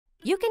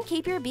You can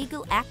keep your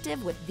Beagle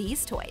active with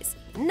these toys.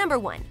 Number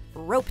 1.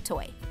 Rope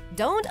toy.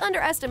 Don't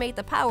underestimate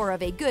the power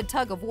of a good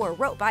tug-of-war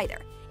rope either.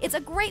 It's a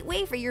great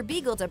way for your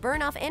Beagle to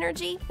burn off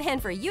energy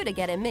and for you to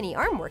get a mini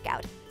arm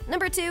workout.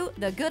 Number 2.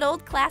 The good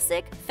old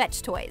classic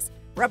fetch toys.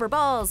 Rubber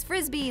balls,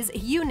 frisbees,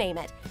 you name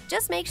it.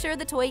 Just make sure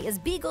the toy is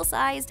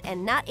Beagle-sized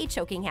and not a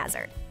choking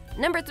hazard.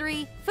 Number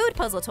 3. Food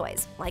puzzle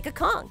toys, like a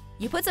Kong.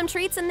 You put some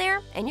treats in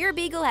there, and your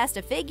Beagle has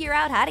to figure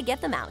out how to get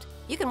them out.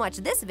 You can watch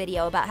this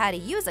video about how to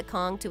use a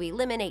Kong to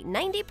eliminate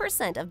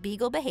 90% of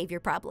Beagle behavior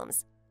problems.